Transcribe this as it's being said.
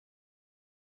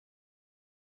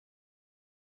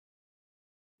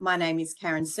My name is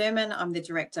Karen Sermon. I'm the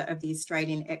Director of the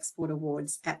Australian Export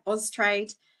Awards at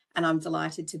Austrade, and I'm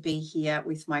delighted to be here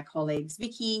with my colleagues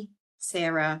Vicky,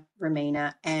 Sarah,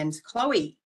 Romina and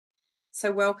Chloe.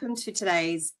 So welcome to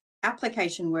today's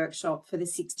application workshop for the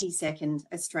 62nd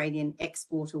Australian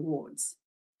Export Awards.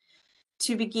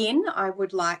 To begin, I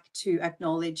would like to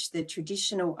acknowledge the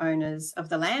traditional owners of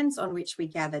the lands on which we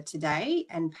gather today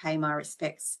and pay my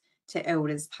respects to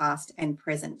elders past and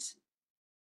present.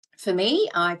 For me,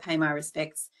 I pay my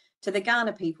respects to the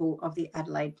Kaurna people of the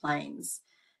Adelaide Plains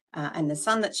and the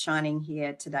sun that's shining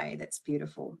here today, that's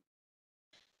beautiful.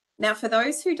 Now, for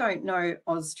those who don't know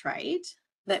Austrade,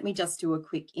 let me just do a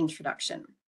quick introduction.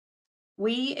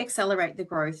 We accelerate the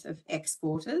growth of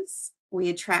exporters, we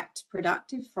attract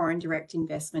productive foreign direct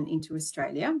investment into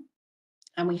Australia,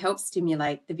 and we help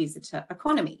stimulate the visitor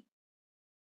economy.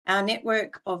 Our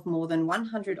network of more than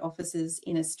 100 offices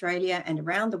in Australia and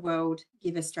around the world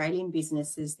give Australian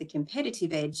businesses the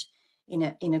competitive edge in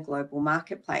a global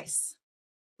marketplace.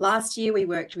 Last year, we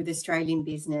worked with Australian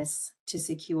business to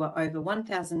secure over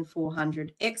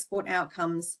 1,400 export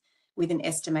outcomes with an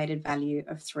estimated value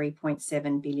of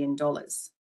 $3.7 billion.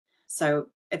 So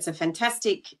it's a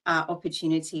fantastic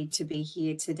opportunity to be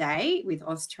here today with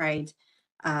Austrade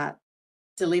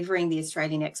delivering the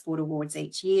Australian Export Awards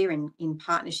each year and in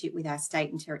partnership with our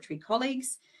state and territory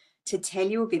colleagues to tell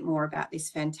you a bit more about this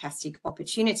fantastic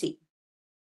opportunity.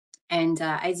 And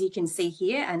as you can see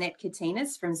here, Annette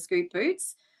Katinas from Scoop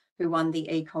Boots, who won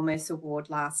the e-commerce award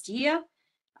last year,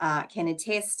 can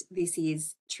attest this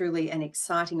is truly an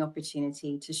exciting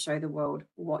opportunity to show the world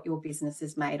what your business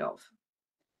is made of.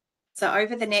 So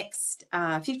over the next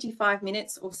 55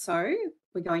 minutes or so,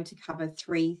 we're going to cover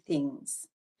three things.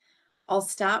 I'll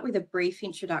start with a brief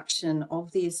introduction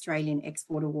of the Australian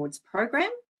Export Awards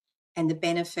program and the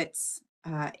benefits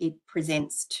it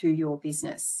presents to your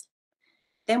business.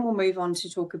 Then we'll move on to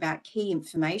talk about key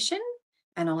information,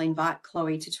 and I'll invite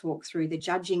Chloe to talk through the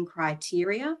judging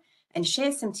criteria and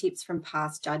share some tips from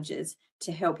past judges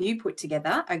to help you put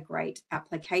together a great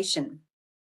application.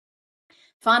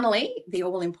 Finally, the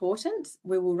all-important,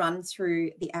 we will run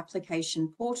through the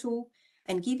application portal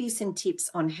and give you some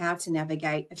tips on how to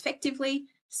navigate effectively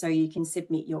so you can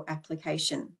submit your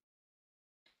application.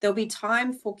 There'll be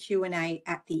time for Q&A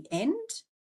at the end,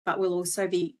 but we'll also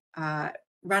be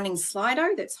running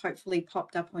Slido that's hopefully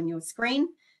popped up on your screen,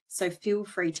 so feel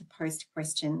free to post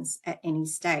questions at any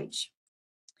stage.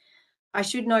 I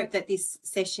should note that this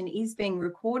session is being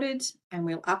recorded and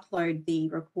we'll upload the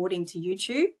recording to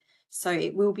YouTube, so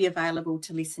it will be available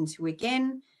to listen to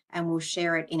again, and we'll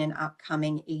share it in an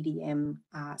upcoming EDM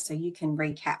so you can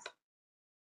recap.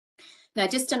 Now,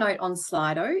 just a note on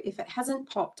Slido, if it hasn't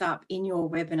popped up in your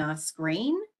webinar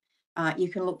screen, you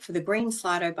can look for the green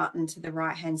Slido button to the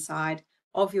right-hand side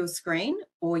of your screen,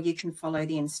 or you can follow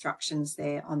the instructions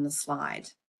there on the slide.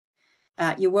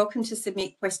 You're welcome to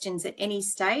submit questions at any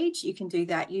stage. You can do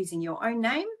that using your own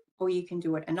name, or you can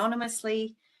do it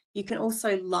anonymously. You can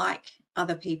also like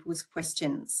other people's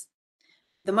questions.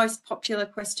 The most popular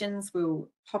questions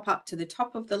will pop up to the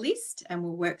top of the list and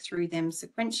we'll work through them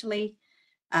sequentially,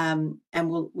 and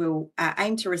we'll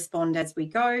aim to respond as we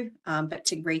go, but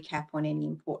to recap on any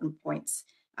important points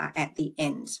at the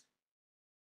end.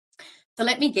 So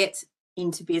let me get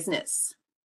into business.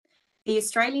 The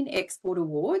Australian Export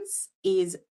Awards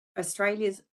is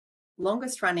Australia's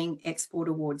longest running export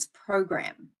awards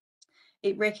program.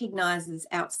 It recognises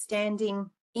outstanding,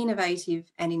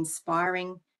 innovative and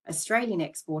inspiring Australian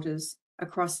exporters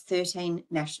across 13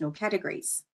 national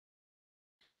categories.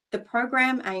 The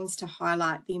program aims to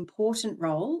highlight the important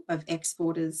role of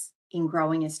exporters in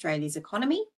growing Australia's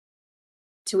economy,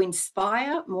 to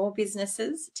inspire more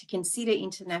businesses to consider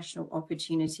international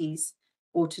opportunities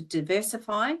or to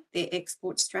diversify their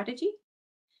export strategy,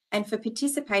 and for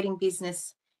participating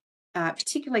business,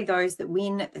 particularly those that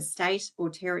win at the state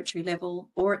or territory level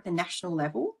or at the national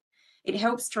level. It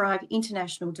helps drive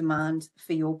international demand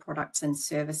for your products and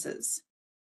services.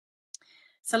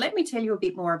 So let me tell you a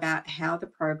bit more about how the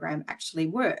program actually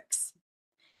works.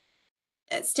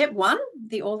 Step one,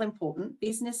 the all-important,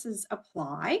 businesses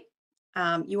apply.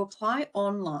 You apply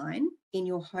online in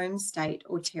your home state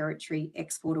or territory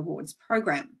Export Awards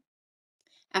program.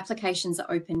 Applications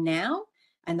are open now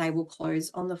and they will close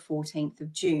on the 14th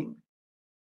of June.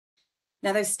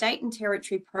 Now, those state and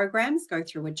territory programs go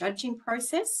through a judging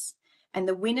process, and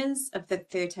the winners of the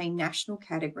 13 national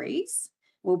categories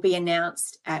will be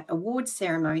announced at award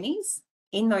ceremonies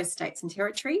in those states and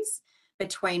territories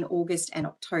between August and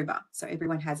October. So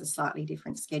everyone has a slightly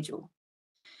different schedule.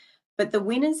 But the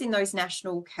winners in those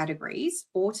national categories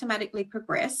automatically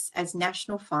progress as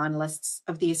national finalists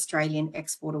of the Australian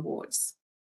Export Awards.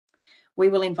 We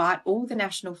will invite all the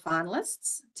national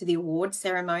finalists to the award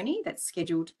ceremony that's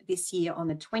scheduled this year on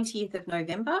the 20th of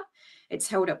November. It's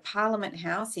held at Parliament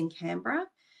House in Canberra.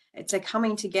 It's a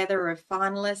coming together of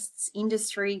finalists,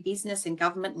 industry, business and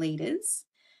government leaders,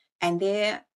 and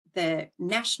there the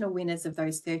national winners of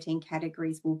those 13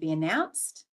 categories will be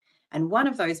announced. And one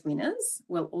of those winners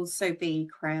will also be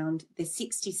crowned the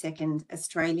 62nd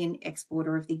Australian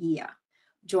Exporter of the Year,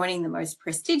 joining the most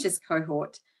prestigious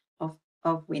cohort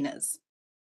of winners.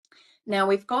 Now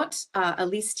we've got a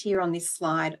list here on this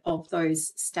slide of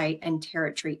those state and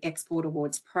territory export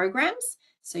awards programs,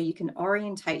 so you can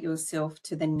orientate yourself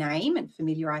to the name and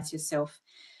familiarise yourself.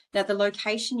 Now the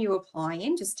location you apply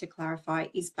in, just to clarify,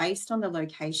 is based on the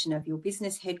location of your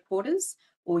business headquarters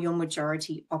or your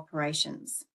majority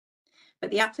operations.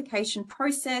 But the application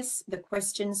process, the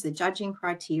questions, the judging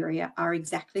criteria are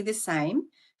exactly the same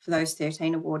for those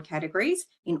 13 award categories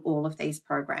in all of these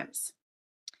programs.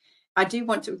 I do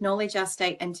want to acknowledge our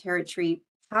state and territory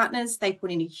partners. They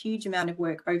put in a huge amount of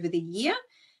work over the year,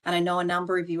 and I know a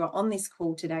number of you are on this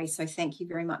call today, so thank you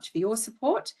very much for your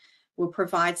support. We'll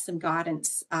provide some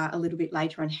guidance a little bit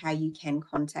later on how you can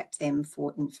contact them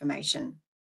for information.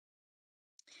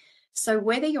 So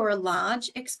whether you're a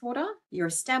large exporter, you're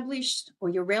established, or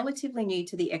you're relatively new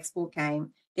to the export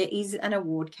game, there is an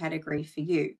award category for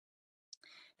you.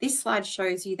 This slide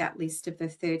shows you that list of the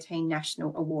 13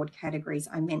 national award categories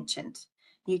I mentioned.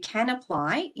 You can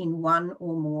apply in one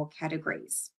or more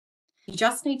categories. You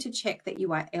just need to check that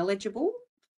you are eligible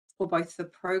for both the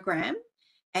program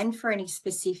and for any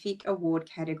specific award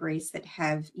categories that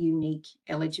have unique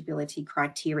eligibility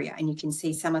criteria. And you can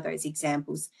see some of those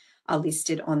examples are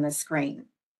listed on the screen.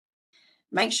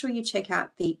 Make sure you check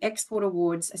out the Export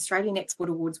Awards, Australian Export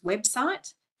Awards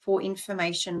website for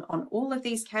information on all of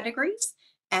these categories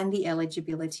and the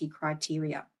eligibility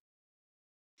criteria.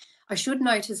 I should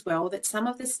note as well that some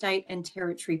of the state and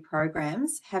territory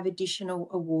programs have additional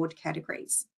award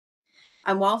categories.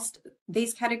 And whilst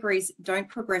these categories don't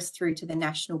progress through to the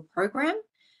national program,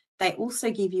 they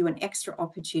also give you an extra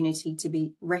opportunity to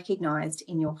be recognised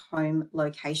in your home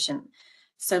location.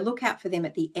 So look out for them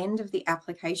at the end of the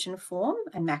application form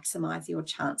and maximise your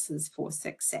chances for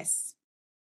success.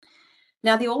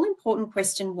 Now, the all-important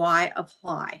question, why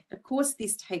apply? Of course,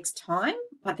 this takes time,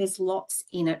 but there's lots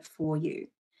in it for you.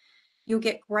 You'll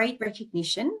get great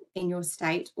recognition in your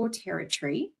state or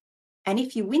territory, and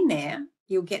if you win there,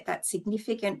 you'll get that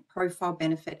significant profile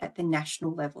benefit at the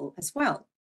national level as well.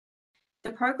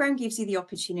 The program gives you the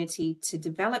opportunity to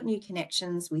develop new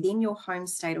connections within your home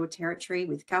state or territory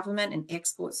with government and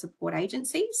export support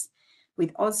agencies,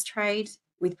 with Austrade,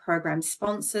 with program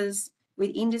sponsors,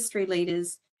 with industry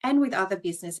leaders, and with other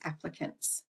business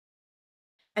applicants.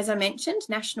 As I mentioned,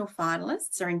 national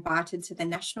finalists are invited to the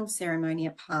national ceremony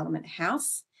at Parliament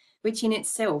House, which in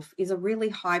itself is a really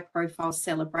high-profile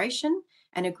celebration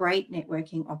and a great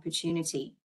networking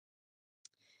opportunity.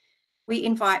 We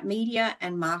invite media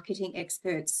and marketing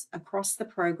experts across the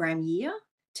program year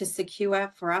to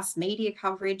secure for us media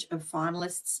coverage of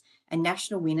finalists and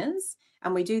national winners,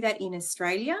 and we do that in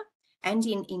Australia and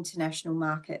in international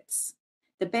markets.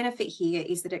 The benefit here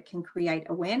is that it can create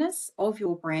awareness of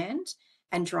your brand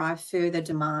and drive further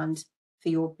demand for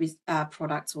your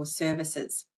products or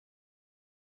services.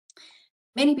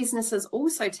 Many businesses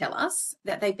also tell us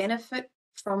that they benefit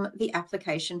from the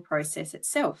application process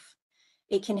itself.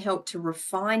 It can help to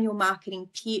refine your marketing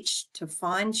pitch, to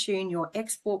fine-tune your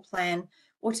export plan,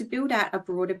 or to build out a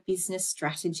broader business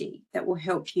strategy that will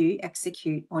help you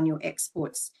execute on your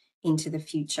exports into the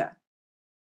future.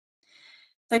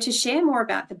 So to share more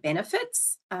about the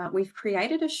benefits, we've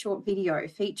created a short video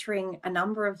featuring a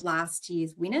number of last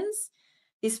year's winners.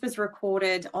 This was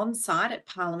recorded on site at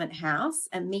Parliament House,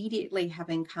 immediately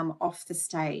having come off the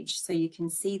stage. So you can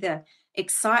see the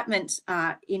excitement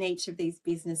in each of these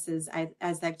businesses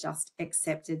as they've just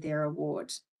accepted their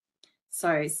award.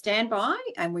 So stand by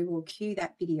and we will cue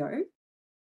that video.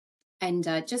 And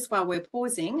just while we're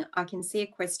pausing, I can see a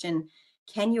question,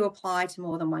 can you apply to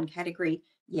more than one category?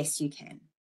 Yes, you can.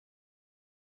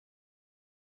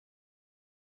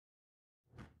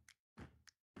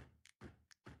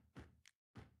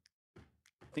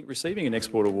 I think receiving an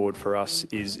export award for us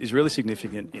is really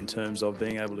significant in terms of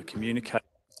being able to communicate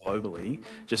globally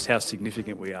just how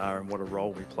significant we are and what a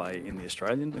role we play in the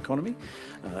Australian economy,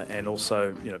 and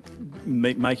also, you know,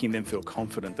 making them feel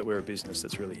confident that we're a business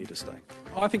that's really here to stay.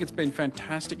 I think it's been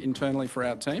fantastic internally for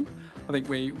our team. I I think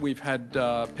we've had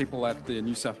people at the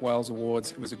New South Wales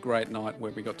Awards. It was a great night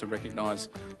where we got to recognise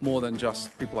more than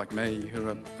just people like me who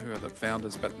are the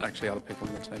founders, but actually other people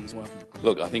in the team as well.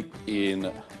 Look, I think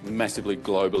in massively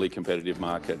globally competitive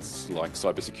markets like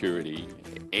cybersecurity,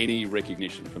 any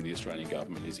recognition from the Australian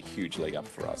government is a huge leg up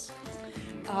for us.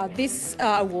 This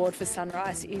award for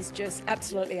Sunrise is just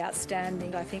absolutely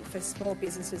outstanding, I think, for small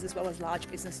businesses as well as large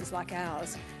businesses like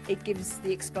ours. It gives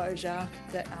the exposure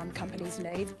that companies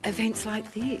need. Events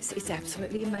like this, it's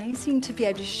absolutely amazing to be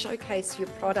able to showcase your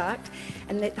product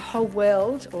and let the whole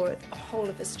world or the whole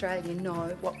of Australia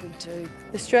know what we do.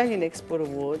 The Australian Export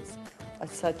Awards are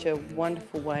such a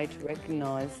wonderful way to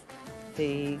recognise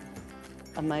the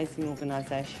amazing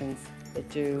organisations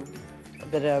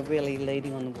that are really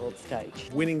leading on the world stage.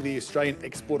 Winning the Australian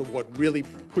Export Award really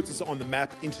puts us on the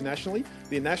map internationally.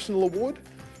 The National Award,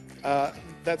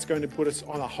 that's going to put us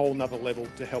on a whole nother level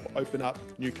to help open up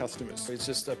new customers. It's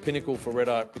just a pinnacle for Red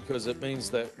Oak because it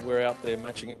means that we're out there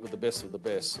matching it with the best of the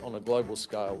best on a global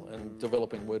scale and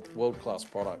developing world-class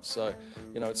products. So,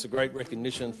 it's a great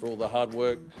recognition for all the hard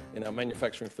work in our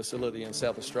manufacturing facility in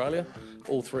South Australia,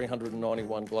 all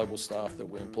 391 global staff that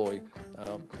we employ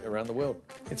around the world.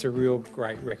 It's a real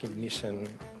great recognition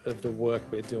of the work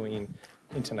we're doing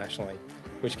internationally,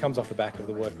 which comes off the back of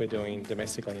the work we're doing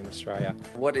domestically in Australia.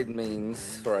 What it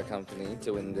means for a company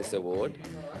to win this award,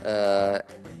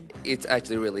 it's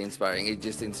actually really inspiring. It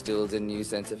just instills a new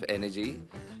sense of energy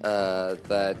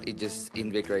that it just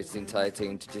invigorates the entire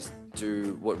team to just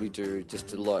do what we do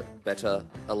just a lot better,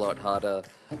 a lot harder.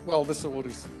 Well, this award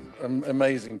is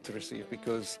amazing to receive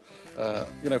because, for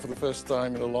the first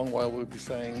time in a long while, we'll be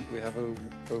saying we have an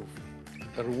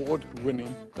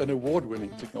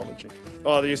award-winning technology.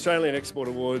 The Australian Export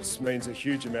Awards means a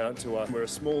huge amount to us. We're a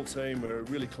small team, we're a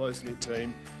really close-knit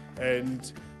team,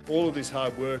 and all of this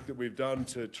hard work that we've done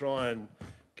to try and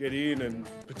get in and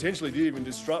potentially even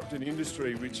disrupt an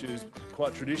industry which is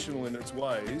quite traditional in its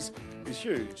ways is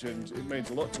huge, and it means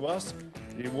a lot to us.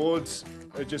 The awards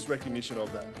are just recognition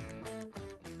of that.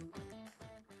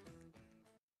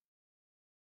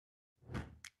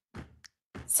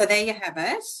 So there you have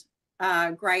it.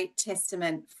 Great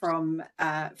testament from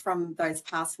those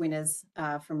past winners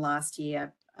from last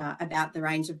year about the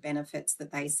range of benefits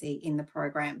that they see in the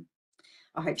program.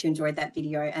 I hope you enjoyed that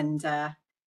video, and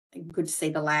good to see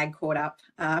the lag caught up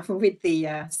with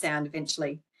the sound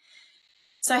eventually.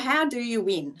 So how do you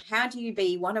win? How do you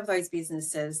be one of those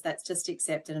businesses that's just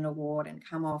accepted an award and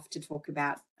come off to talk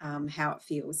about how it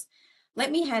feels?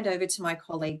 Let me hand over to my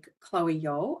colleague, Chloe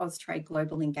Yole, Austrade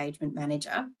Global Engagement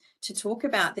Manager, to talk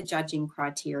about the judging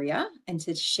criteria and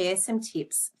to share some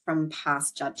tips from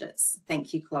past judges.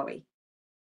 Thank you, Chloe.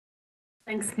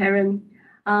 Thanks, Karen.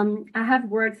 I have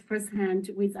worked firsthand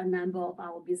with a number of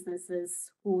our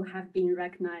businesses who have been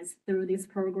recognized through this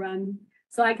program,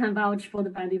 so I can vouch for the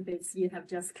benefits you have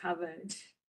just covered.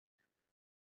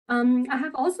 I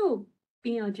have also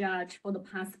been a judge for the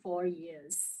past 4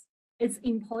 years. It's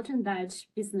important that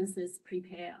businesses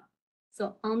prepare.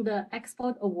 So on the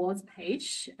Export Awards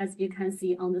page, as you can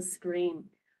see on the screen,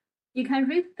 you can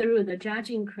read through the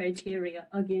judging criteria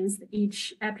against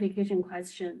each application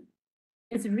question.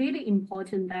 It's really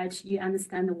important that you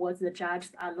understand what the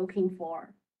judges are looking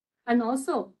for, and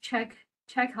also check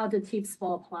out the tips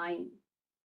for applying.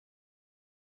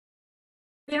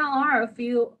 There are a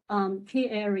few key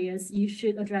areas you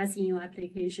should address in your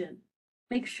application.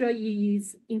 Make sure you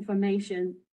use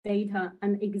information, data,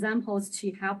 and examples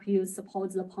to help you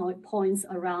support the points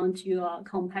around your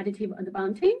competitive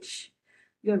advantage,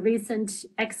 your recent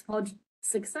export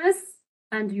success,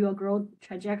 and your growth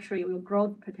trajectory, your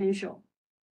growth potential.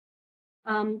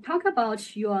 Talk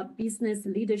about your business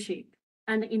leadership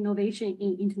and innovation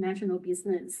in international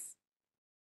business.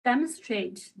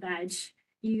 Demonstrate that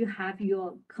you have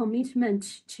your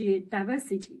commitment to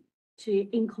diversity,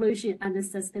 to inclusion and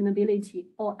sustainability,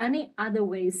 or any other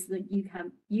ways that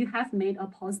you have made a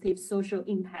positive social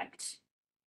impact.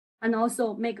 And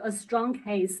also make a strong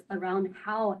case around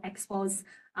how exports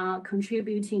are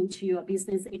contributing to your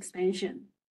business expansion.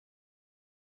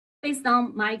 Based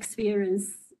on my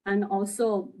experience and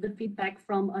also the feedback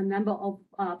from a number of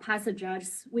past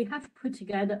judges, we have put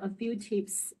together a few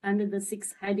tips under the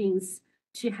 6 headings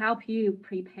to help you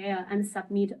prepare and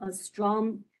submit a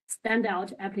strong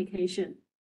standout application.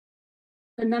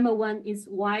 The number 1 is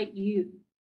why you.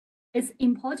 It's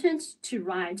important to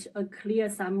write a clear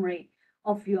summary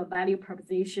of your value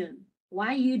proposition,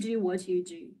 why you do what you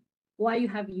do, why you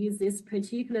have used this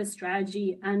particular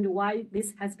strategy, and why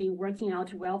this has been working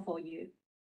out well for you,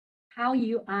 how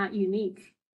you are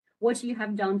unique, what you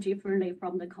have done differently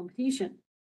from the competition.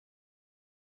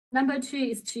 Number 2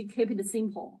 is to keep it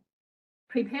simple.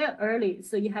 Prepare early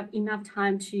so you have enough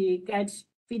time to get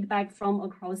feedback from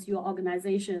across your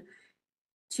organization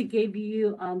to give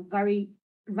you very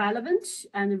relevant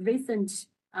and recent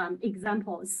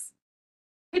examples.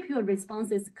 Keep your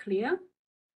responses clear.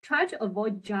 Try to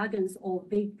avoid jargons or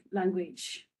big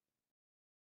language.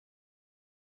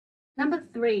 Number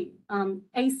 3,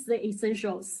 ace the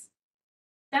essentials.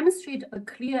 Demonstrate a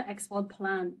clear export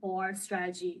plan or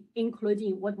strategy,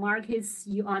 including what markets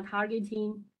you are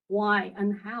targeting, why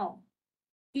and how.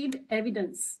 Give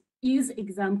evidence, use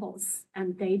examples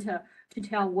and data to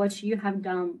tell what you have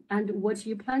done and what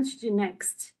you plan to do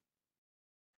next.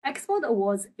 Export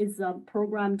Awards is a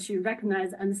program to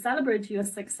recognize and celebrate your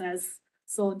success,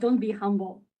 so don't be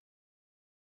humble.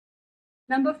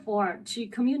 Number 4, to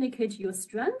communicate your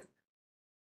strength.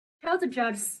 Tell the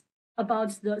judges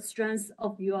about the strengths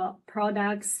of your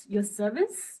products, your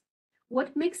service,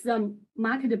 what makes them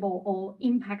marketable or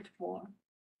impactful.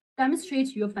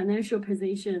 Demonstrate your financial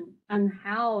position and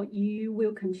how you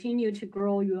will continue to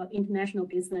grow your international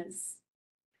business.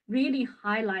 Really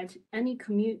highlight any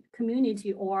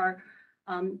community or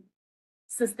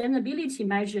sustainability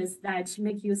measures that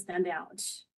make you stand out.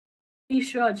 Be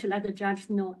sure to let the judge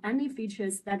know any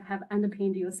features that have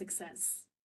underpinned your success.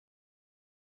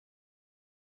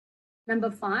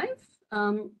 Number 5,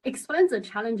 explain the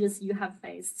challenges you have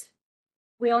faced.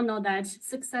 We all know that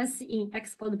success in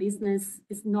export business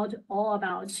is not all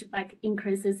about like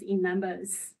increases in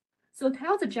numbers. So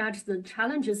tell the judge the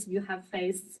challenges you have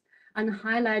faced and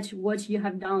highlight what you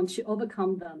have done to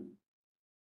overcome them.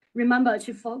 Remember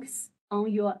to focus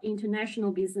on your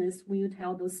international business when you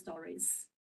tell those stories.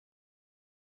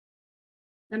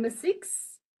 Number 6,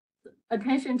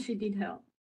 attention to detail.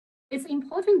 It's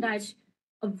important that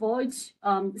avoid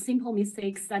simple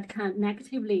mistakes that can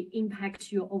negatively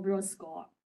impact your overall score.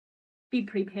 Be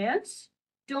prepared.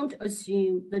 Don't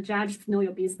assume the judges know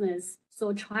your business.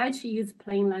 So try to use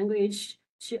plain language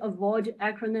to avoid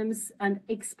acronyms and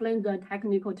explain the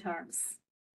technical terms.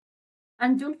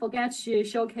 And don't forget to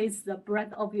showcase the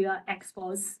breadth of your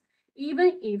exports.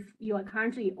 Even if you are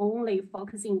currently only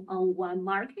focusing on one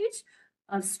market,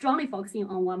 strongly focusing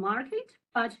on one market,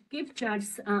 but give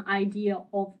judges an idea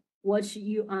of what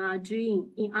you are doing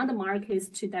in other markets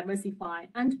to diversify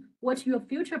and what your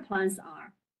future plans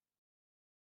are.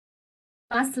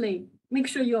 Lastly, make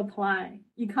sure you apply.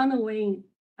 You can't win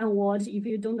an award if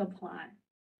you don't apply.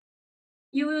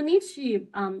 You will need to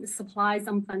supply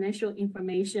some financial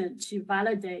information to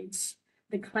validate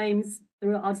the claims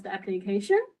throughout the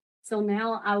application. So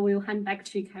now I will hand back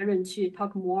to Karen to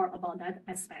talk more about that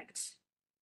aspect.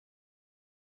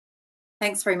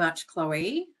 Thanks very much,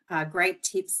 Chloe. Great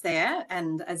tips there.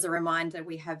 And as a reminder,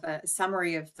 we have a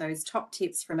summary of those top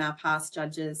tips from our past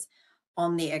judges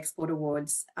on the Export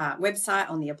Awards website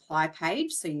on the Apply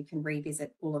page, so you can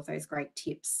revisit all of those great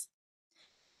tips.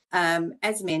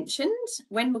 As mentioned,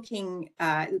 when looking,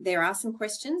 there are some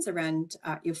questions around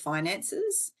your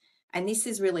finances, and this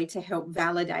is really to help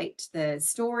validate the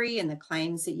story and the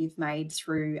claims that you've made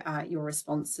through your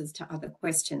responses to other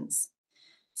questions.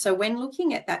 So when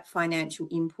looking at that financial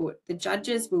input, the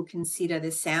judges will consider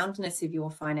the soundness of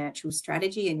your financial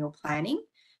strategy and your planning,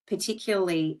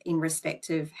 particularly in respect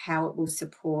of how it will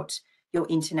support your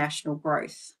international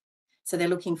growth. So they're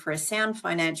looking for a sound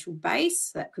financial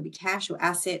base, that could be cash or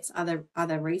assets, other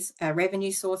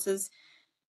revenue sources,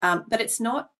 but it's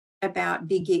not about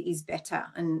bigger is better.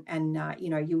 And you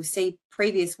know, you'll see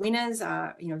previous winners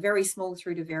are very small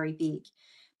through to very big.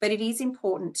 But it is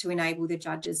important to enable the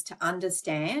judges to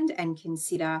understand and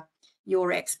consider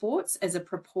your exports as a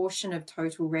proportion of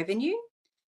total revenue,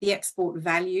 the export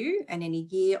value, and any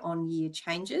year-on-year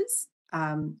changes.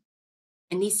 And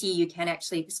this year you can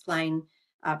actually explain,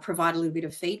 provide a little bit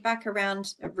of feedback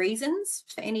around reasons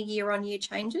for any year-on-year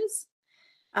changes,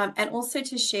 and also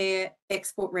to share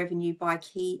export revenue by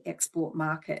key export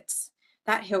markets.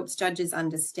 That helps judges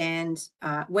understand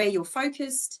where you're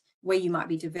focused, where you might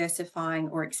be diversifying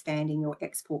or expanding your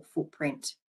export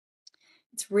footprint.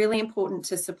 It's really important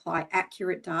to supply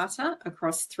accurate data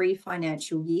across 3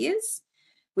 financial years,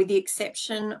 with the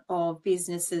exception of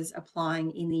businesses applying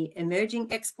in the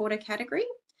emerging exporter category,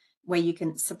 where you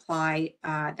can supply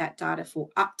that data for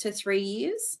up to 3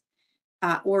 years,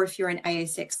 or if you're an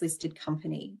ASX listed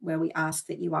company, where we ask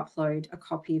that you upload a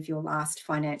copy of your last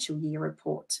financial year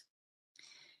report.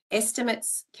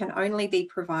 Estimates can only be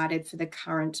provided for the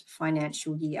current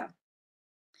financial year.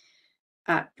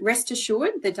 Rest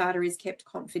assured, the data is kept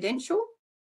confidential,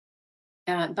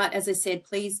 but as I said,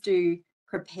 please do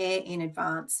prepare in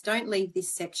advance. Don't leave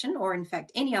this section, or in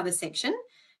fact any other section,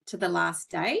 to the last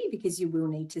day, because you will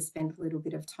need to spend a little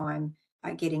bit of time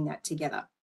getting that together.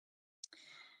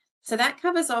 So that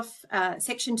covers off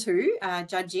section 2,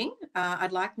 judging.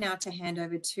 I'd like now to hand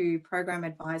over to Program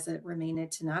Advisor Romina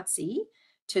Tanazzi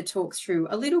to talk through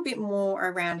a little bit more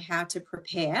around how to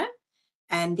prepare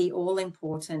and the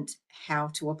all-important how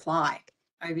to apply.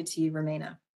 Over to you,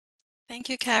 Romina. Thank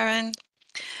you, Karen.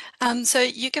 So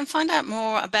you can find out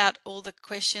more about all the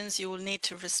questions you will need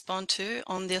to respond to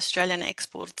on the Australian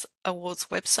Exports Awards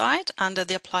website under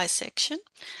the Apply section.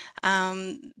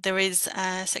 There is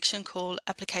a section called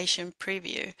Application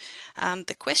Preview.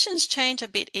 The questions change a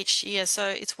bit each year, so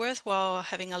it's worthwhile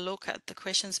having a look at the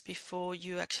questions before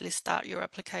you actually start your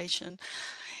application.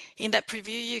 In that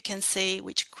preview, you can see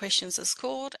which questions are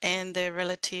scored and their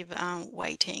relative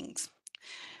weightings.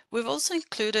 We've also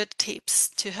included tips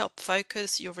to help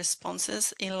focus your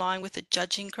responses in line with the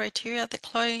judging criteria that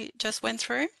Chloe just went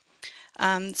through.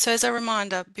 So as a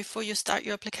reminder, before you start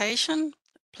your application,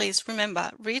 please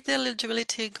remember, read the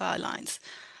eligibility guidelines,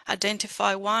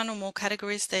 identify one or more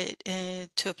categories that,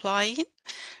 to apply in,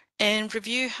 and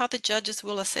review how the judges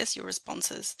will assess your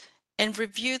responses, and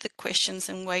review the questions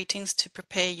and weightings to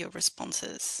prepare your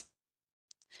responses.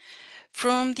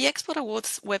 From the Export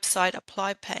Awards website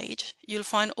Apply page, you'll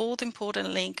find all the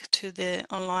important links to the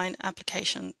online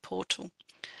application portal.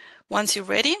 Once you're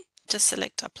ready, just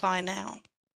select Apply Now.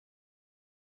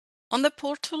 On the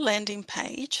portal landing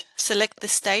page, select the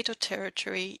state or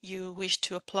territory you wish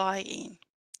to apply in.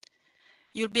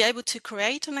 You'll be able to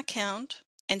create an account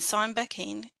and sign back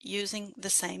in using the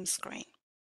same screen.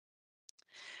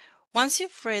 Once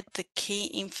you've read the key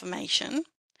information,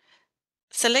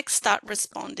 select Start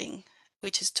Responding,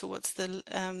 which is towards the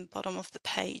bottom of the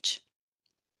page,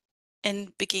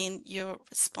 and begin your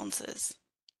responses.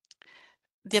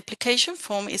 The application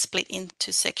form is split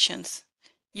into sections.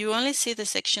 You only see the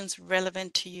sections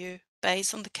relevant to you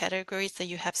based on the categories that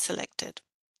you have selected.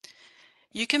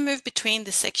 You can move between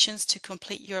the sections to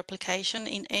complete your application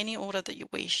in any order that you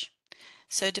wish.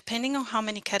 So depending on how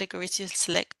many categories you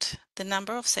select, the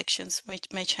number of sections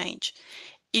may change.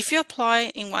 If you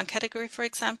apply in one category, for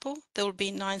example, there will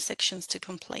be 9 sections to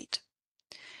complete.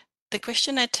 The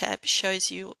questionnaire tab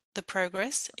shows you the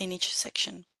progress in each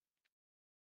section.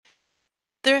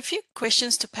 There are a few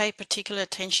questions to pay particular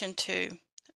attention to.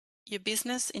 Your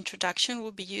business introduction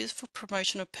will be used for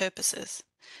promotional purposes,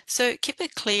 so keep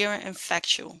it clear and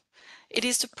factual. It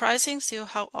is surprising still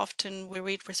how often we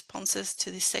read responses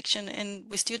to this section and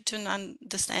we still don't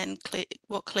understand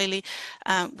what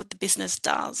the business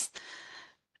does.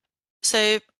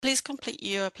 So please complete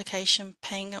your application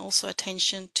paying also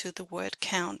attention to the word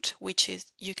count, which is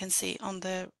you can see on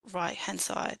the right hand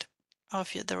side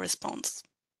of the response.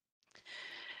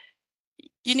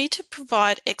 You need to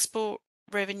provide export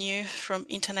revenue from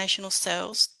international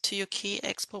sales to your key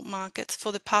export markets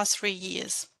for the past 3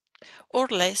 years, or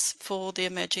less for the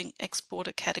emerging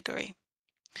exporter category.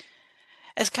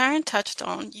 As Karen touched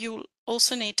on, you'll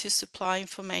also need to supply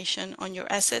information on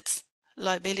your assets,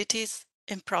 liabilities,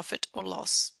 and profit or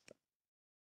loss.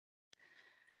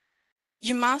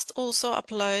 You must also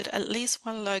upload at least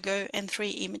 1 logo and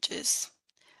 3 images.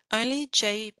 Only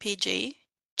JPG,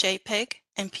 JPEG,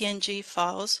 and PNG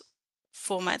files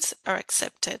formats are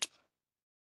accepted.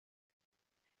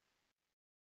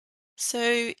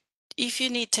 So if you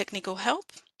need technical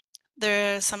help,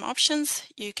 there are some options.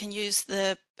 You can use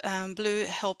the blue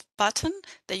help button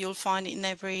that you'll find in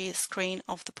every screen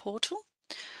of the portal.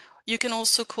 You can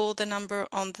also call the number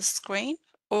on the screen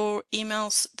or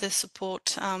email the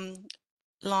support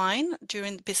line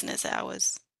during business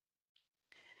hours.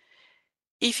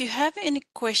 If you have any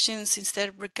questions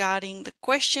instead regarding the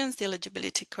questions, the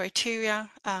eligibility criteria,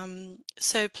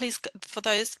 so please, for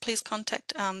those, please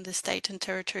contact the State and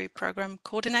Territory Program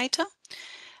Coordinator,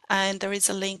 and there is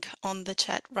a link on the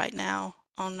chat right now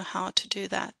on how to do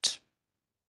that.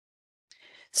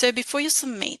 So before you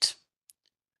submit,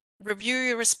 review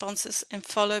your responses and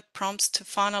follow prompts to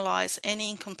finalize any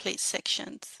incomplete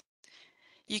sections.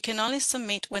 You can only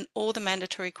submit when all the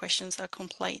mandatory questions are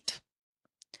complete.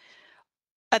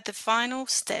 At the final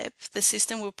step, the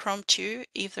system will prompt you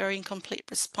if there are incomplete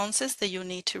responses that you'll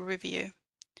need to review.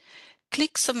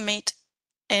 Click Submit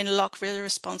and lock the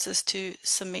responses to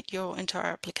submit your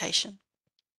entire application.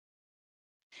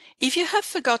 If you have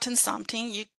forgotten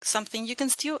something, you can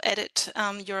still edit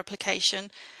your application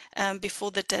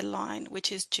before the deadline,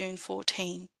 which is June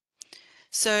 14.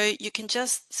 So you can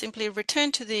just simply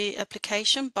return to the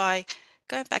application by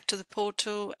going back to the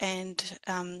portal and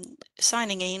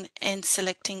signing in and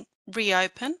selecting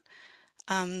Reopen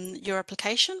your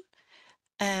application,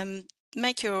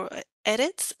 make your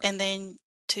edits, and then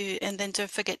and then don't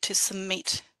forget to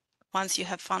submit once you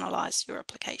have finalized your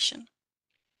application.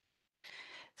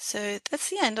 So that's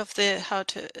the end of the how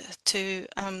to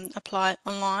apply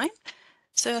online.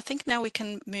 So I think now we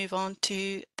can move on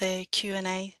to the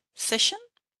Q&A session.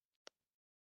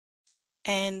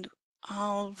 And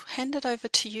I'll hand it over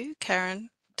to you, Karen,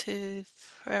 for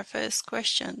our first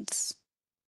questions.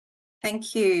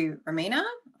 Thank you, Romina.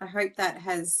 I hope that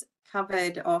has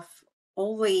covered off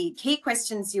all the key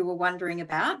questions you were wondering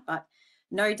about, but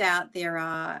no doubt there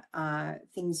are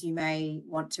things you may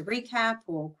want to recap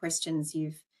or questions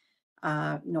you've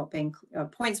not been,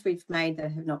 points we've made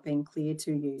that have not been clear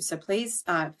to you. So please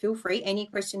feel free, any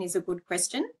question is a good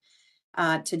question,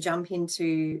 to jump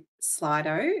into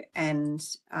Slido, and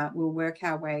we'll work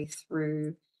our way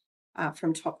through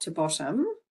from top to bottom.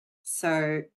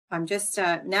 So I'm just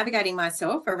navigating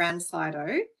myself around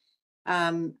Slido.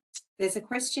 There's a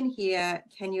question here.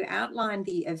 Can you outline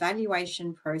the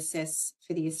evaluation process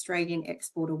for the Australian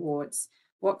Export Awards?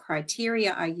 What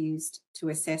criteria are used to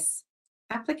assess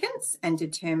applicants and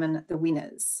determine the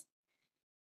winners?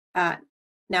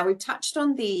 Now we've touched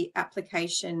on the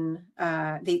application,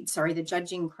 the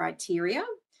judging criteria.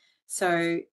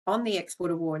 So on the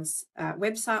Export Awards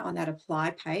website, on that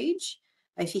apply page,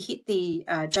 if you hit the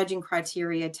judging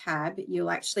criteria tab,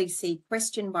 you'll actually see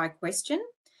question by question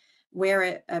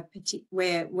where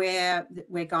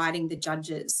we're guiding the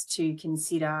judges to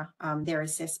consider their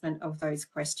assessment of those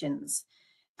questions.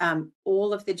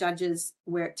 All of the judges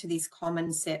work to this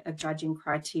common set of judging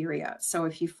criteria. So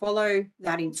if you follow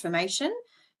that information,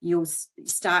 you'll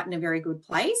start in a very good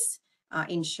place,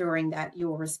 ensuring that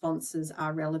your responses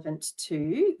are relevant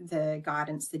to the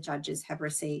guidance the judges have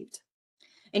received.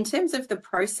 In terms of the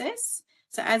process,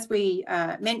 so as we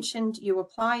mentioned, you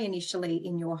apply initially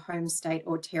in your home state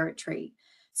or territory.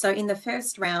 So in the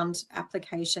first round,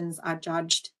 applications are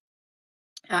judged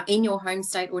in your home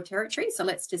state or territory. So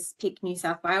let's just pick New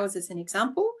South Wales as an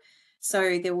example.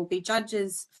 So there will be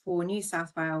judges for New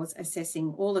South Wales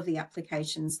assessing all of the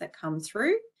applications that come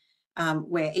through,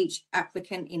 where each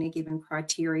applicant in a given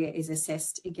criteria is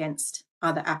assessed against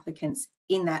other applicants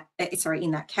in that,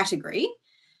 in that category.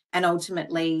 And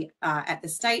ultimately, at the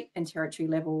state and territory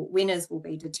level, winners will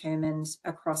be determined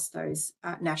across those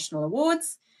national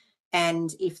awards.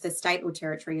 And if the state or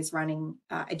territory is running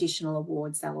additional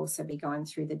awards, they'll also be going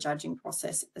through the judging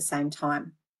process at the same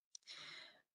time.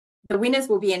 The winners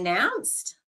will be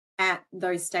announced at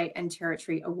those state and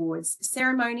territory awards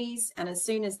ceremonies. And as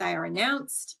soon as they are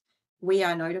announced, we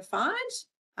are notified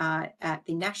at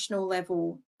the national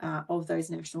level of those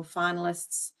national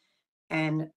finalists.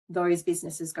 And those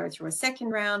businesses go through a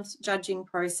second round judging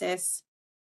process.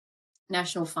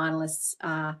 National finalists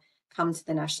come to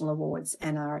the national awards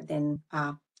and are then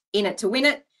in it to win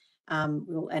it.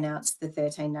 We'll announce the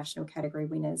 13 national category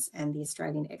winners and the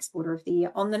Australian Exporter of the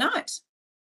Year on the night.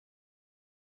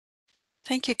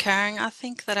 Thank you, Karen. I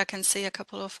think that I can see a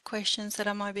couple of questions that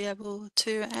I might be able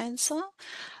to answer.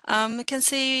 I can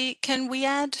see, can we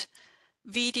add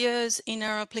videos in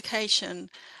our application?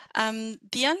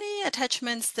 The only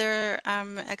attachments that are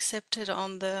accepted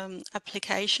on the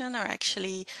application are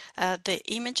actually the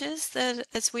images that,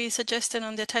 as we suggested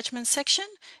on the attachment section,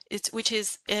 which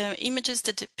is images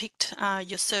that depict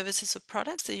your services or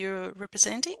products that you're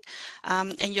representing,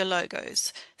 and your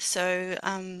logos. So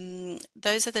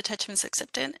those are the attachments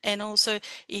accepted. And also,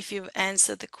 if you've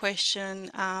answered the question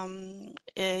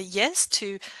yes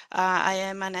to I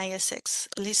am an ASX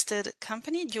listed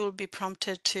company, you will be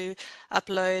prompted to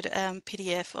upload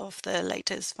PDF of the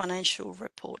latest financial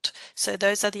report. So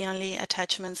those are the only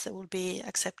attachments that will be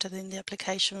accepted in the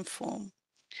application form.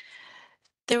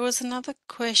 There was another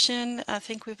question. I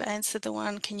think we've answered the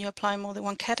one, can you apply more than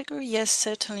one category? Yes,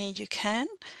 certainly you can.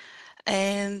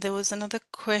 And there was another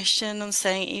question on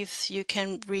saying if you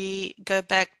can go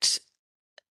back,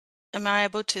 am I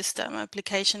able to start my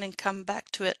application and come back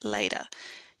to it later?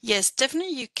 Yes,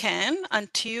 definitely you can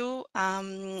until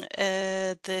the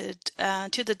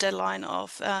deadline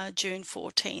of June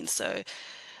 14. So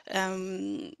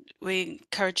we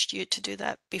encouraged you to do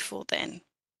that before then.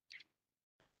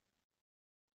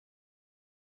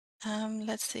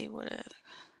 Let's see what.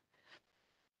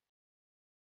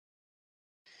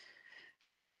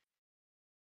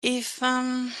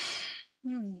 So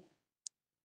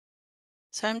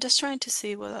I'm just trying to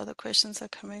see what other questions are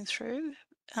coming through.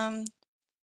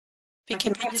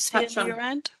 Vicky, can you see it on your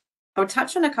end? I'll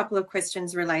touch on a couple of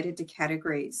questions related to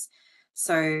categories.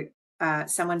 So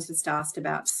someone's just asked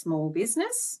about small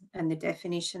business and the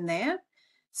definition there.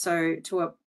 So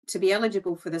to be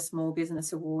eligible for the Small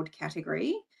Business Award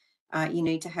category, you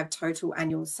need to have total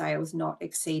annual sales not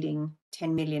exceeding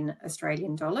 10 million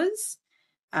Australian dollars.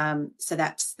 So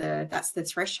that's the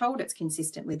threshold. It's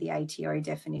consistent with the ATO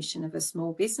definition of a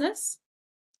small business.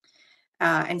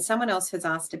 And someone else has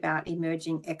asked about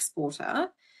emerging exporter.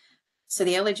 So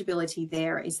the eligibility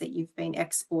there is that you've been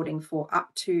exporting for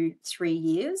up to 3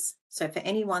 years. So for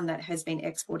anyone that has been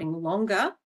exporting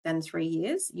longer than 3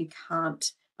 years, you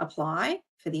can't apply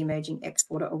for the Emerging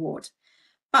Exporter Award.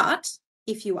 But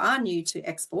if you are new to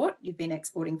export, you've been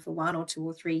exporting for 1 or 2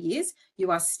 or 3 years,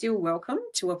 you are still welcome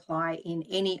to apply in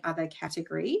any other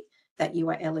category that you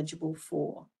are eligible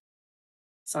for.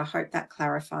 So I hope that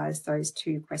clarifies those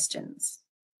 2 questions.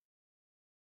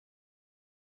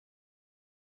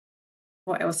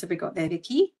 What else have we got there,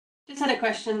 Vicky? Just had a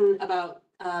question about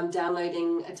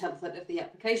downloading a template of the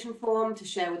application form to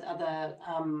share with other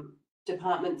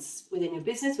departments within your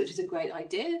business, which is a great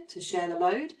idea to share the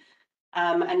load.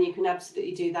 And you can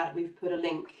absolutely do that. We've put a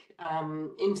link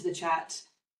into the chat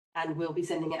and we'll be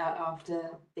sending it out after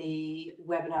the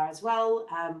webinar as well.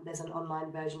 There's an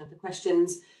online version of the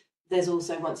questions. There's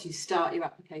also, once you start your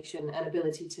application, an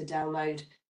ability to download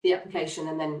the application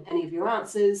and then any of your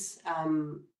answers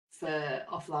for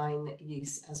offline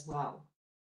use as well.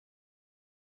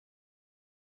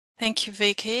 Thank you,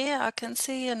 Vicky. I can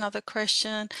see another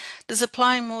question. Does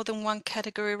applying more than one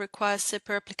category require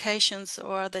separate applications,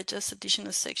 or are there just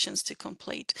additional sections to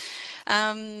complete?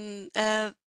 That's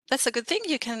a good thing.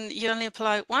 You only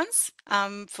apply once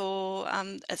for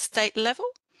a state level,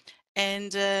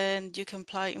 and you can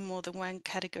apply in more than one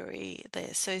category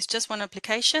there. So it's just one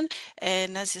application,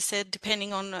 and as you said,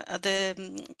 depending on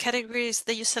the categories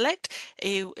that you select,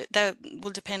 that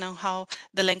will depend on how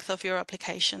the length of your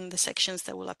application, the sections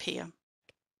that will appear.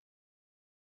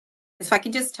 If I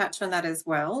can just touch on that as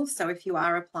well. So if you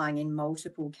are applying in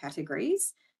multiple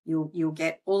categories, you'll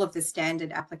get all of the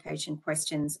standard application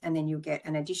questions, and then you'll get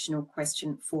an additional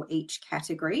question for each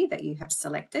category that you have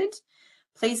selected.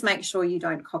 Please make sure you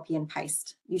don't copy and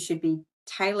paste. You should be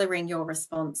tailoring your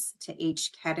response to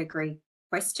each category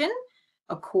question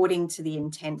according to the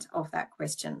intent of that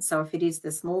question. So if it is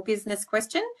the small business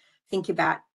question, think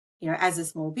about, as a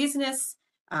small business,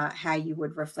 how you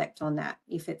would reflect on that.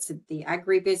 If it's the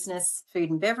agribusiness, food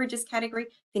and beverages category,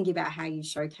 think about how you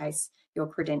showcase your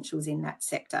credentials in that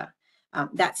sector.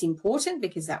 That's important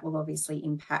because that will obviously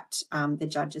impact the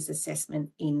judge's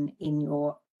assessment in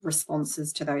your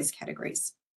responses to those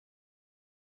categories.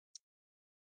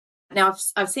 Now,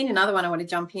 I've seen another one I want to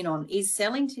jump in on. Is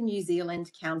selling to New Zealand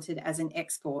counted as an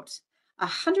export?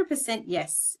 100%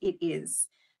 yes, it is.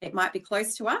 It might be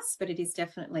close to us, but it is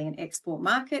definitely an export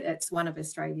market. It's one of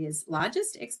Australia's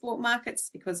largest export markets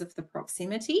because of the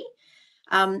proximity.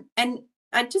 And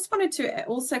I just wanted to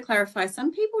also clarify,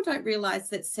 some people don't realise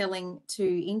that selling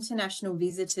to international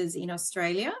visitors in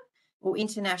Australia or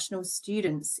international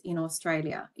students in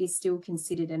Australia is still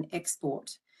considered an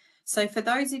export. So for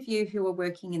those of you who are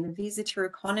working in the visitor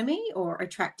economy or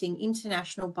attracting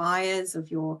international buyers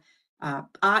of your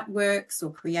artworks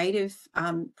or creative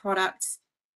products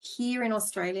here in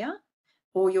Australia,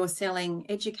 or you're selling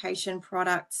education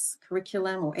products,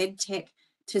 curriculum or ed tech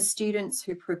to students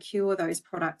who procure those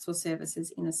products or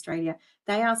services in Australia,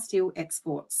 they are still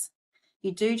exports.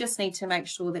 You do just need to make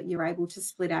sure that you're able to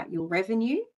split out your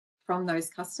revenue from those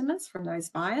customers, from those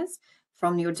buyers,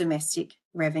 from your domestic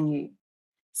revenue.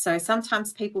 So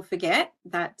sometimes people forget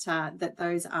that that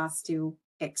those are still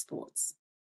exports.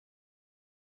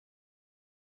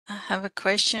 I have a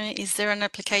question. Is there an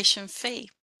application fee?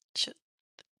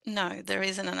 No, there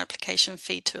isn't an application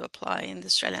fee to apply in the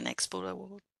Australian Export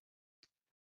Award.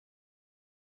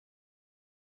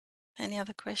 Any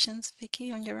other questions,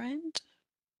 Vicky, on your end?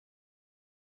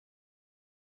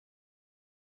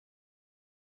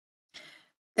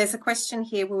 There's a question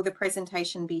here, will the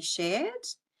presentation be shared?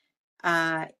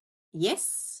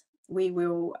 Yes, we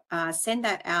will send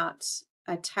that out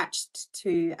attached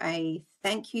to a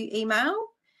thank you email.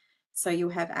 So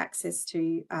you'll have access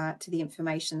to the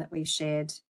information that we've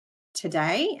shared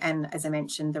today. And as I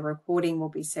mentioned, the recording will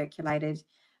be circulated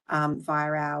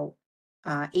via our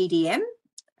EDM.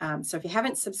 So if you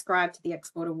haven't subscribed to the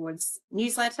Export Awards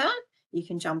newsletter, you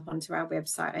can jump onto our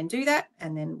website and do that.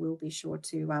 And then we'll be sure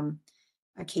to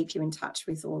keep you in touch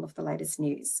with all of the latest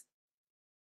news.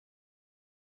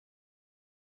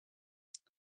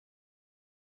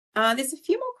 There's a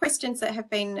few more questions that have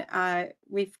been,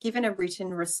 we've given a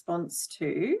written response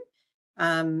to.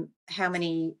 How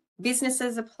many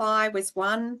businesses apply was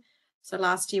one. So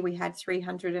last year we had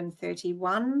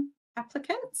 331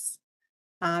 applicants.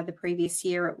 The previous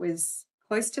year it was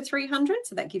close to 300.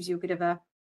 So that gives you a bit of a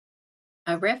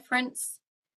reference.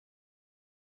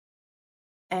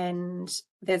 And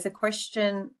there's a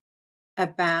question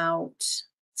about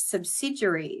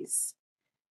subsidiaries.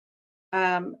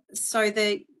 So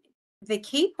the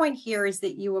key point here is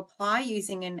that you apply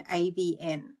using an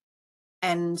ABN,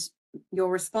 and your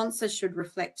responses should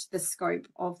reflect the scope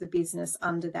of the business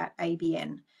under that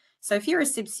ABN. So if you're a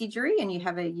subsidiary and you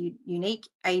have a unique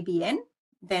ABN,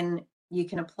 then you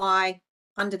can apply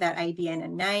under that ABN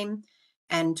and name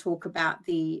and talk about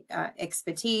the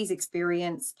expertise,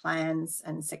 experience, plans,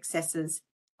 and successes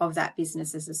of that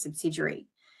business as a subsidiary.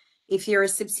 If you're a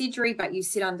subsidiary but you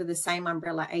sit under the same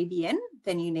umbrella ABN,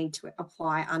 then you need to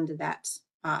apply under that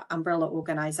umbrella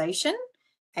organisation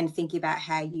and think about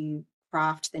how you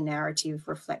craft the narrative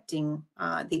reflecting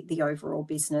the overall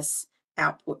business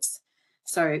outputs.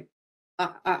 So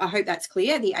I hope that's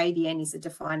clear. The ABN is a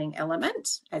defining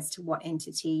element as to what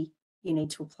entity you need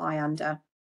to apply under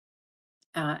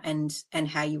and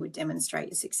how you would demonstrate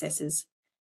your successes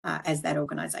as that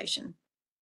organisation.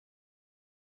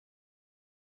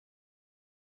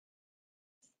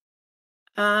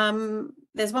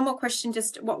 There's one more question,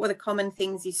 just what were the common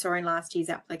things you saw in last year's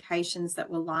applications that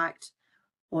were liked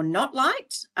or not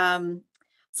liked?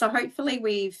 So hopefully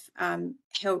we've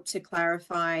helped to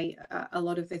clarify a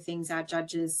lot of the things our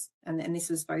judges, and this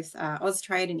was both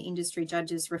Austrade and industry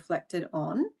judges, reflected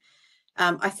on.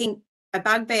 I think a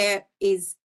bugbear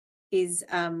is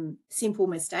simple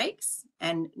mistakes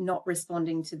and not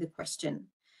responding to the question.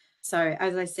 So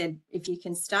as I said, if you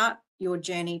can start your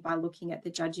journey by looking at the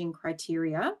judging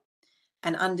criteria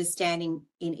and understanding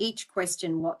in each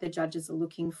question what the judges are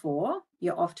looking for,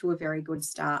 you're off to a very good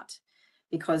start,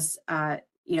 because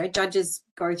you know, judges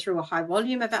go through a high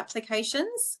volume of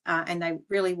applications and they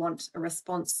really want a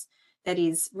response that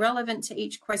is relevant to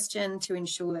each question to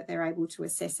ensure that they're able to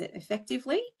assess it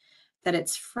effectively, that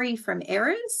it's free from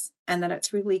errors, and that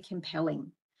it's really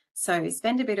compelling. So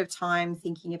spend a bit of time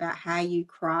thinking about how you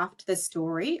craft the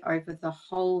story over the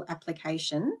whole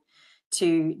application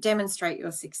to demonstrate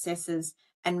your successes,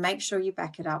 and make sure you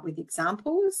back it up with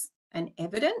examples and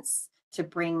evidence to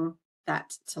bring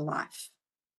that to life.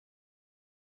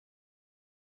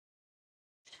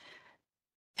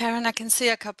 Karen, I can see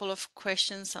a couple of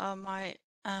questions on my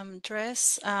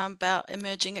address about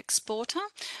emerging exporter.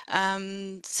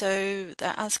 So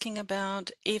they're asking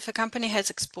about, if a company has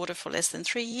exported for less than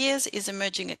 3 years, is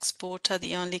emerging exporter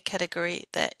the only category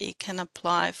that it can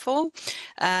apply for?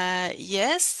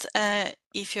 Yes,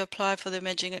 if you apply for the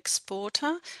emerging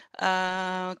exporter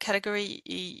category,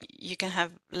 you can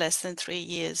have less than 3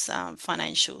 years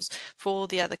financials. For all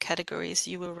the other categories,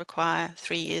 you will require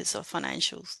 3 years of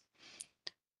financials.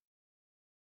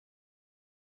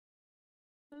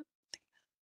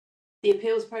 The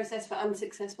appeals process for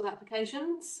unsuccessful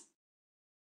applications.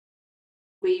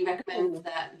 We recommend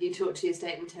that you talk to your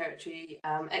state and territory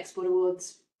export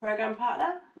awards program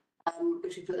partner,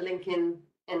 which we put the link in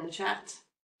the chat,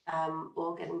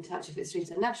 or get in touch if it's through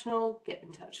to national, get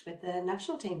in touch with the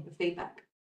national team for feedback.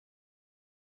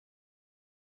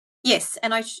 Yes,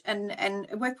 and and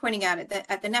worth pointing out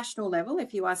at the national level,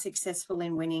 if you are successful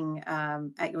in winning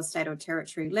at your state or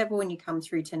territory level and you come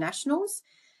through to nationals,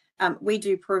 we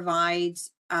do provide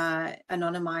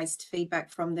anonymised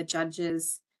feedback from the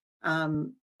judges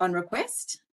on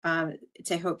request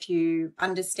to help you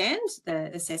understand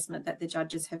the assessment that the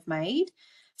judges have made.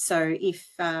 So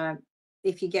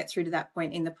if you get through to that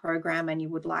point in the program and you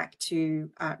would like to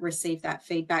receive that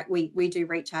feedback, we do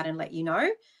reach out and let you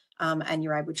know, and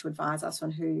you're able to advise us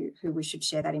on who we should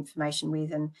share that information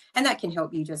with, and that can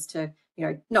help you just to,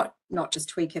 you know, not just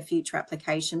tweak a future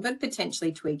application, but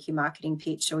potentially tweak your marketing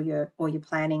pitch or your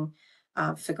planning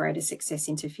for greater success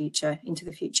into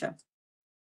the future.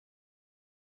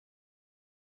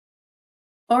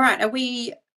 All right, are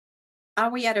we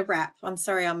at a wrap? I'm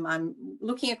sorry, I'm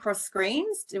looking across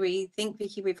screens. Do we think,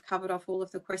 Vicky, we've covered off all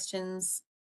of the questions?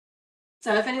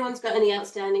 So if anyone's got any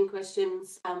outstanding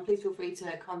questions, please feel free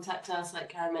to contact us. Like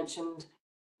Karen mentioned,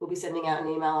 we'll be sending out an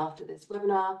email after this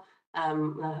webinar.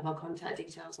 We'll have our contact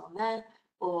details on there,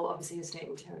 or obviously your state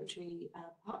and territory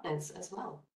partners as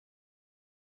well.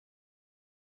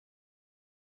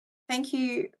 Thank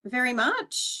you very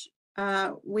much.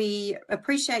 We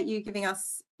appreciate you giving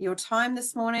us your time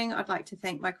this morning. I'd like to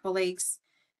thank my colleagues,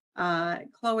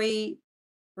 Chloe,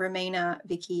 Romina,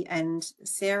 Vicky, and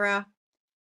Sarah.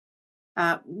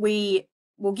 We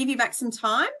will give you back some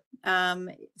time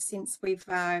since we've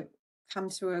come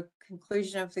to a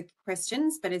conclusion of the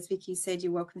questions, but as Vicky said,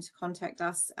 you're welcome to contact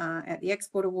us at the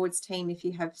Export Awards team if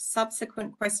you have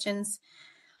subsequent questions.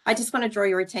 I just want to draw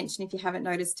your attention, if you haven't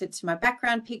noticed it, to my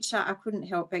background picture. I couldn't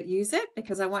help but use it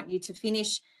because I want you to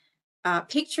finish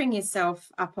picturing yourself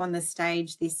up on the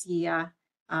stage this year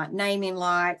naming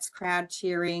lights, crowd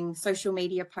cheering, social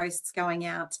media posts going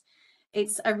out.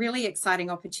 It's a really exciting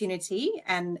opportunity,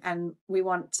 and we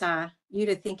want you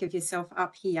to think of yourself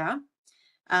up here.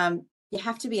 You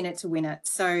have to be in it to win it.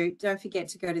 So don't forget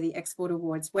to go to the Export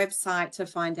Awards website to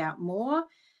find out more,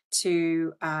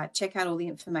 to check out all the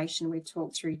information we've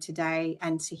talked through today,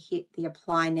 and to hit the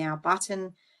Apply Now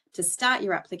button to start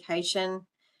your application.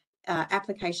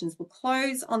 Applications will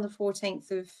close on the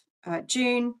 14th of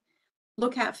June.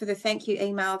 Look out for the thank you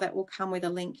email that will come with a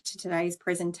link to today's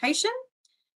presentation.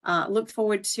 Look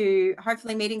forward to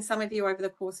hopefully meeting some of you over the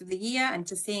course of the year and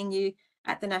to seeing you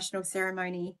at the national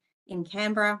ceremony in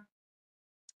Canberra.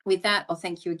 With that, I'll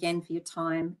thank you again for your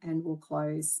time, and we'll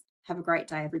close. Have a great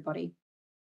day, everybody.